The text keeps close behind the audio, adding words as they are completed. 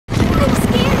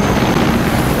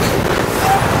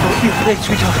Great,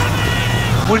 sweetheart.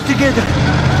 We're together.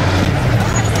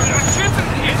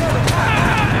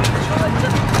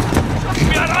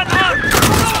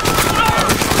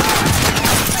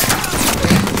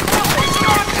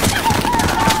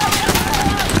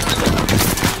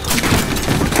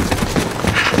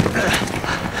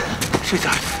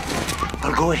 Sweetheart,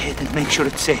 I'll go ahead and make sure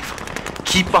it's safe.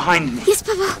 Keep behind me. Yes,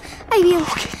 Papa, I will.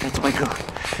 Okay, that's my girl.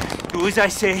 Do as I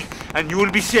say, and you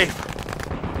will be safe.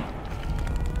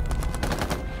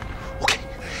 Okay,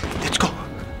 let's go.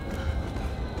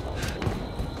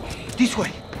 This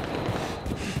way.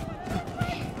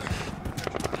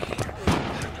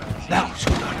 Now,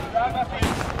 sweetheart.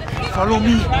 Follow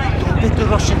me. Don't let the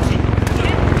Russians see.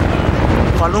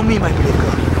 Follow me, my brave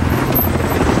girl.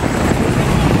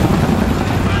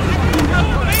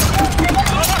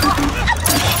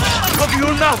 Cover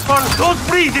your mouth, Farah. Don't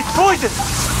breathe. It's poison.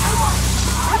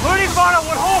 Hurry, Farah.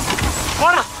 We're home.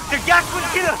 Farah, the gas will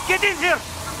kill us. Get in here.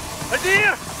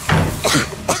 Handir!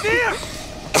 Handir!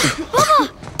 Mama!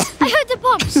 I heard the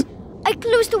bombs. I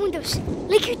closed the windows,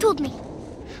 like you told me.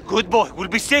 Good boy. We'll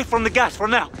be safe from the gas for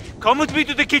now. Come with me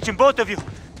to the kitchen, both of you.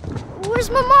 Where's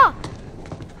Mama?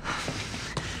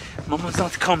 Mama's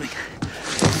not coming.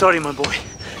 Sorry, my boy.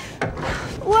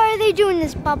 Why are they doing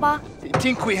this, Papa? They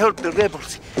think we help the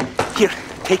rebels. Here,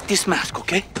 take this mask,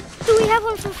 okay? Do we have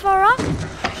one for Farah?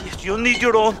 Yes, you'll need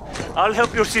your own. I'll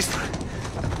help your sister.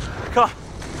 Come.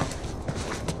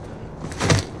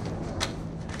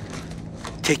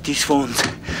 Take these phones.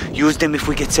 Use them if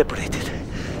we get separated.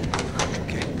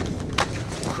 Okay.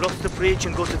 Cross the bridge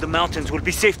and go to the mountains. We'll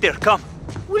be safe there. Come.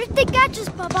 What if they catch us,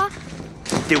 Papa?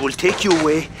 They will take you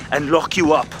away and lock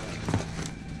you up.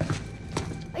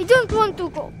 I don't want to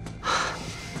go.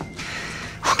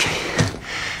 Okay.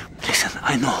 Listen,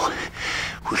 I know.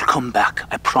 We'll come back,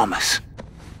 I promise.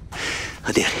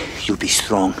 Handir, you'll be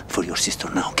strong for your sister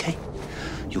now, okay?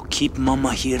 You keep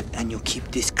Mama here and you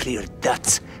keep this clear.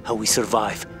 That's how we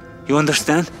survive. You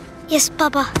understand? Yes,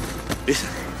 Papa. Listen,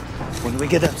 when we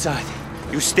get outside,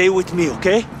 you stay with me,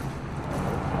 okay?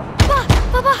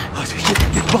 Papa! Oh,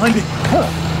 get behind me!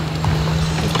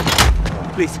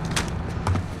 Please.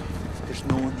 There's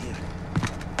no one here.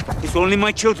 It's only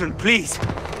my children, please.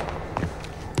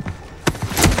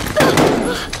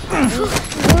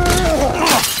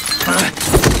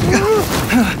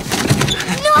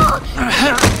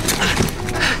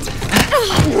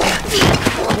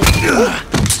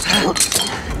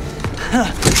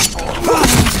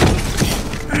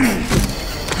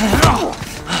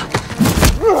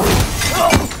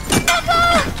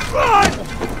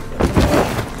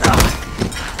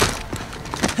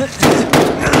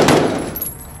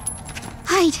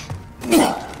 Hide.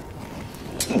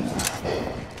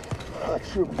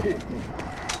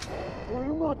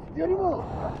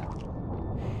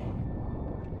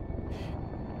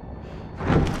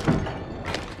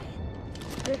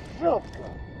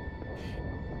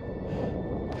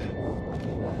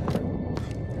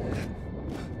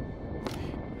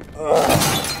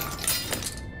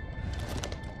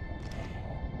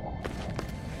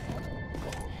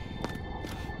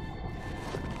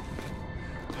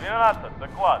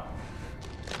 Доклад.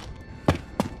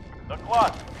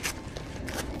 Доклад.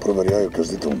 Проверяю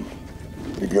каждый дом.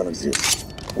 Ребенок здесь.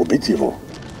 Убить его.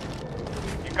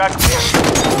 Никак нет.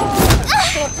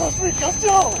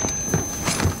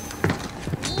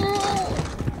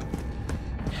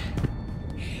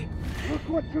 Look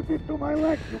what you did to my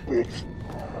leg, you bitch!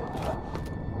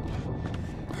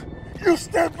 You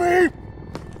stabbed me!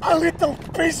 A little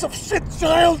piece of shit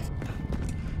child!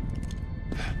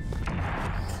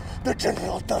 The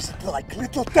general doesn't like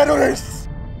little terrorists!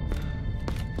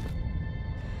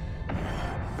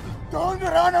 Don't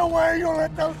run away, you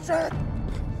little shit!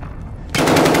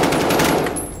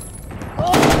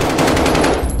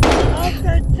 I'll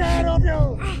take care of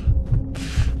you!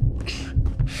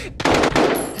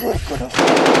 You're gonna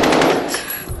fight.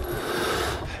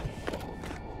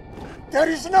 There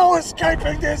is no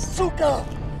escaping this, Suka!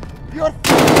 You're...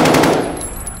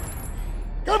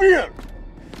 Come here!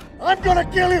 I'm gonna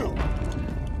kill you!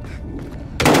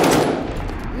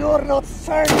 You're not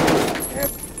safe!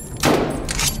 It's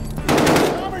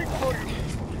coming for you!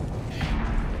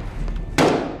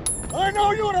 I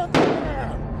know you're up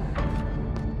there!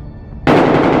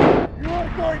 You're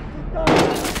going to die!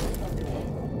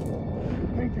 You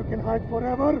think you can hide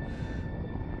forever?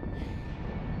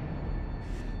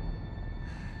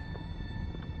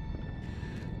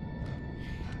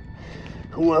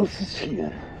 Who else is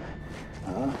here?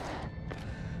 Huh?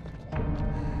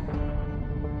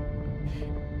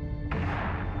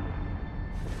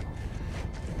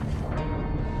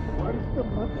 What is the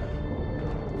mother?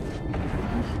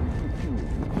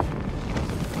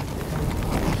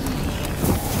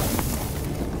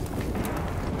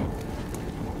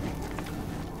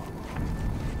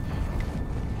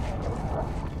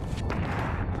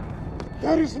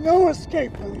 There is no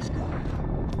escape, Aliska.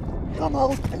 Come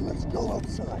out and let's go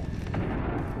outside.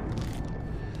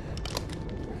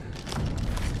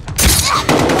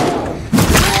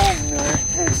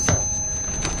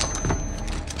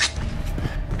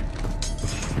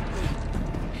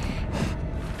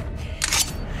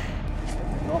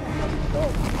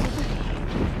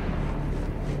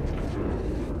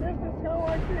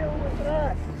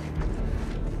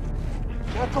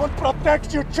 That won't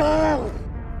protect you, child!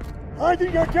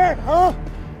 Hiding again, huh?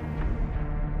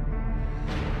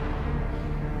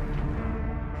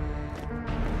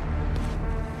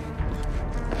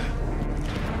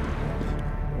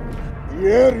 The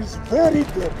air is very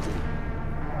dirty.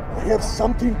 I have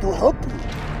something to help you.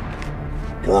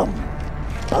 Come,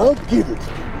 I'll give it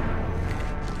to you.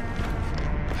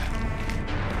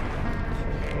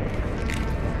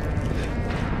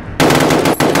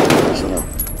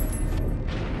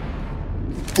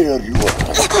 There you are.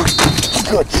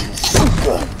 Got you,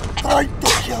 sucker. Trying to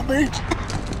kill me?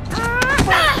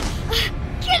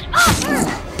 Get off her!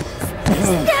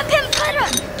 Stab him, Farah!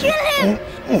 Kill him!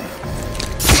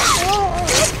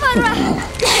 Quick, Farah!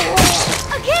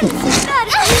 Again, that!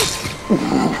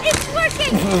 It's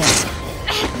working!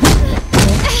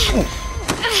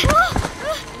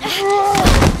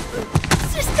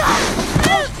 Sister!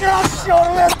 Just your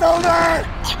little man!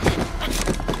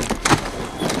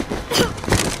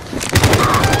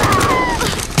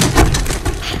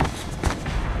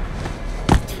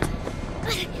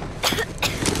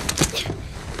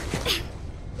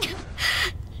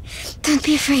 Don't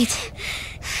be afraid.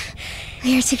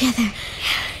 We are together.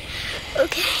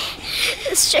 Okay.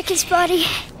 Let's check his body.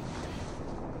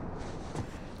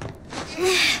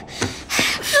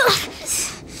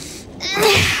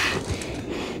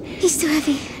 He's too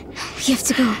heavy. We have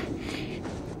to go.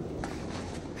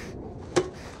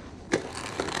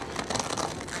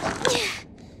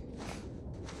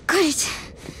 Got it.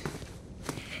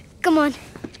 Come on.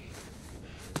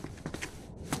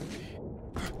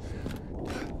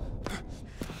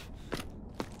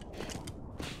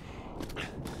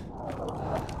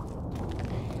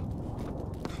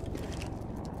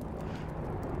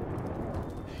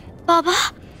 Baba?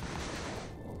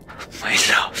 My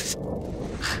love.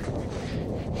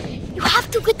 You have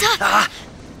to get up.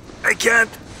 I can't.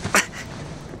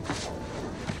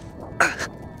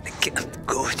 I can't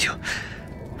go with you.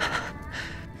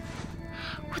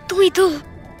 What do we do?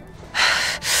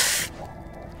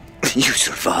 You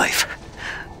survive.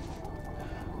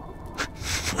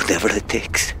 Whatever it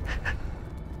takes.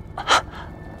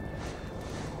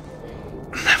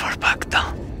 Never back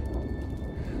down.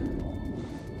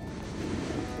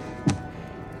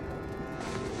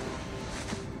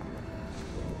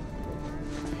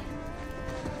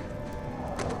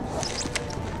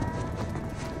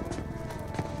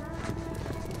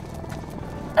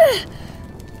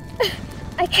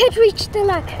 I can't reach the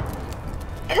lock.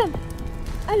 Come,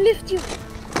 I'll lift you.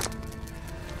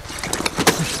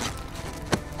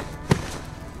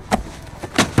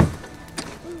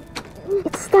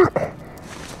 It's stuck.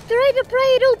 Try to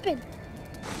pry it open.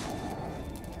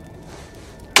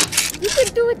 You can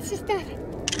do it, sister.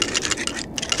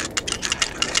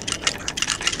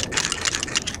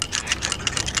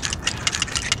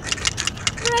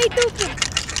 Pry it open.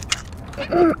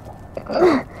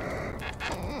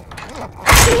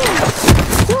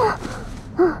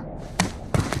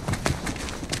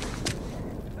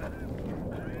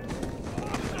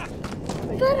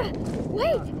 Farah,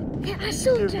 wait! There are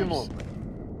soldiers!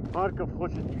 Марков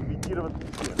хочет ликвидировать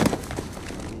всех.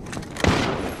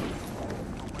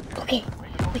 Okay,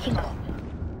 we can go.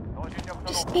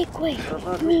 Just stay quiet.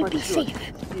 You will be safe.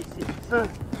 Сэр,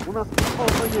 у нас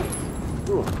полно есть.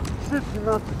 Шипки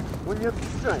нас, мы не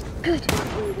отвечаем. Good,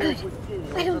 good.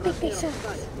 I don't think they saw us.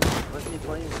 Возьми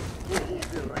твоим,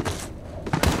 убирай.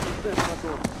 Сэр,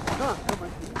 мотор. Да,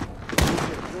 командир.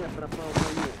 Сэр, пропал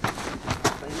боец.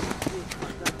 Стоим здесь,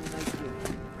 пока не найдем.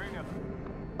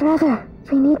 Brother,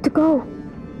 we need to go.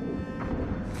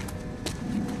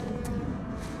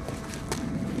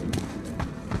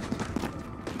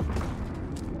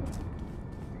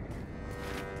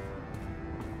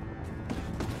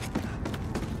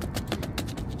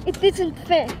 It isn't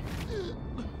fair.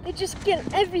 They just kill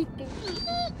everything.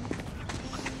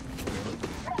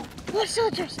 More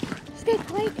soldiers! Stay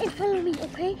quiet and follow me,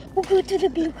 okay? We'll go to the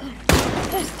blue car.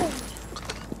 First door.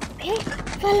 Okay?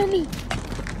 Follow me.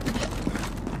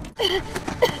 Are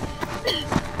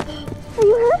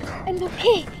you hurt? I'm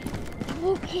okay.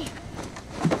 Okay.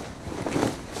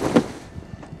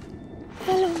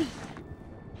 Follow me.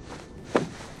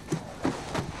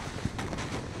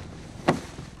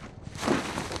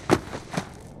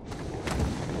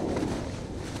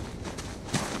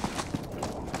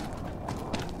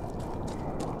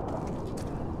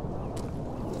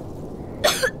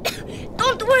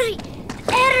 Don't worry.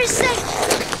 Air is safe.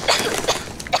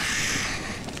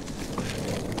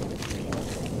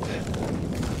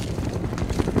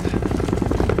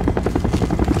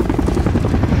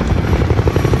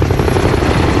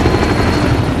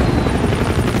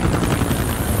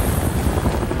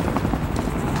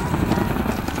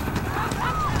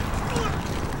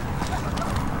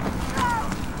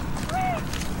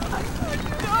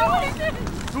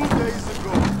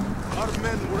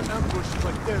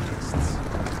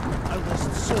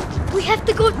 We have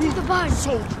to go to the barn.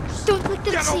 Soldiers! Don't let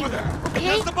them Get see over me, there! okay?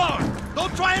 Against the barn!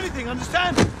 Don't try anything,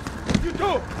 understand? You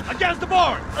do! Against the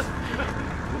barn!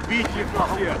 We'll beat you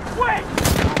from here.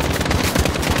 Wait!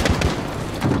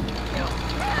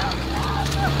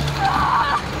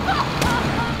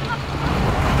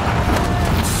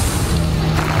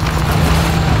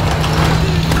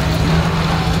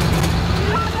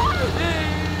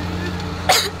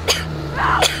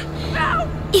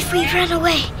 If we run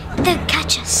away, they'll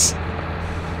catch us.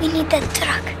 We need that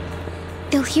truck.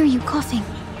 They'll hear you coughing.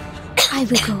 I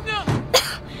will go.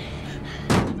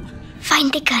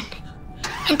 Find the gun.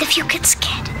 And if you get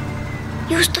scared,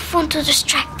 use the phone to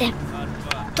distract them.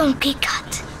 Don't get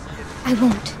caught. I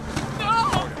won't.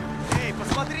 Эй,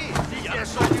 посмотри! Я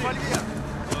нашел револьвер!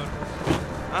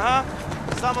 Ага,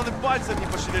 сам он и пальцем не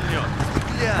пошевельнет.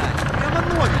 Глянь, прямо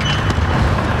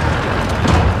ноги!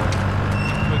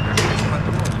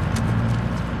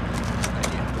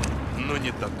 Ну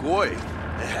не такой.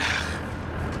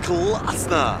 Эх,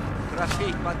 классно!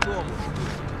 Трофей по дому.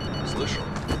 Слышал?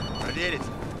 Проверить?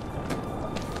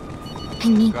 I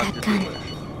need Как that ты gun.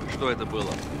 думаешь, что это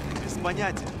было? Без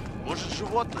понятия. Может,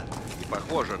 животное? Не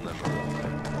похоже на животное.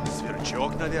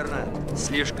 Сверчок, наверное.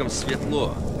 Слишком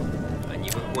светло. Они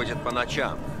выходят по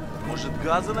ночам. Может,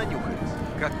 газа нанюхать?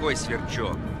 Какой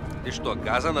сверчок? Ты что,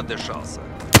 газа надышался?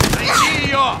 Найди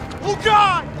ее!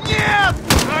 Лука! Нет!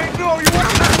 I know you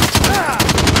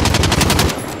want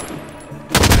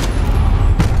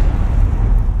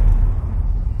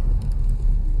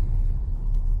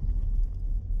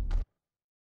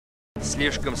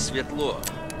Слишком светло.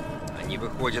 Они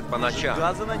выходят по Может, ночам.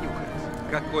 газа нанюхать?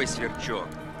 Какой сверчок?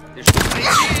 Ты что?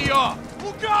 Найди ее!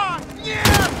 Лука!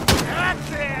 Нет!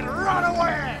 That's it! Run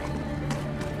away!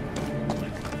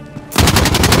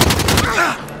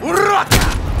 Уродка!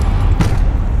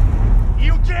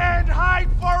 You can't hide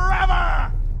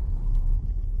forever!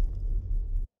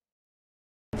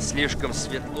 Слишком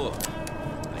светло.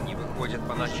 Они выходят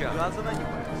по ночам. Газа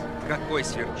нанюхать? Какой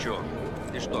сверчок?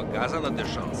 Ты что, газа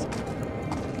надышался?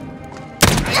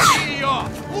 Найди ее!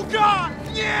 Лука!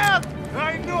 Нет!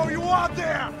 I know you are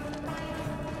there!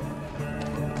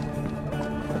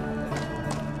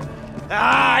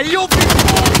 You'll be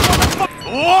fooled!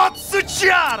 Вот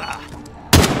сучара!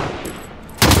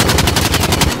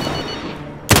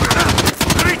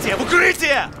 В укрытие! В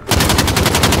укрытие!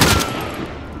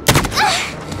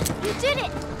 You did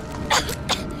it!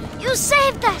 You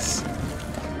saved us!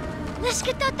 Let's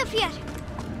get out of here!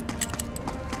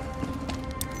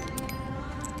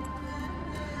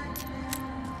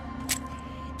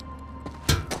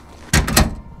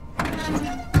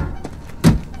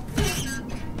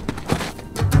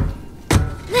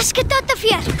 Let's get out of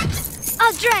here!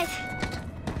 I'll drive!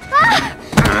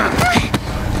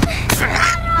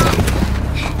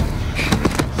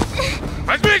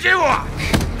 Возьмите его!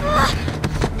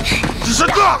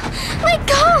 Жидок! Let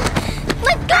go!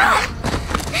 Let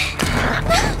go!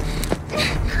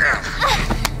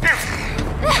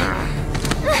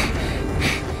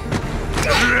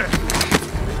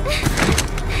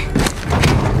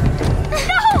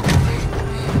 No!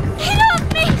 Get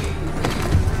off me!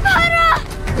 Farah!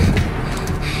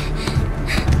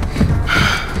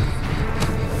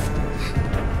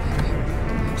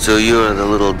 So you are the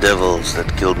little devils that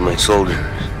killed my soldiers.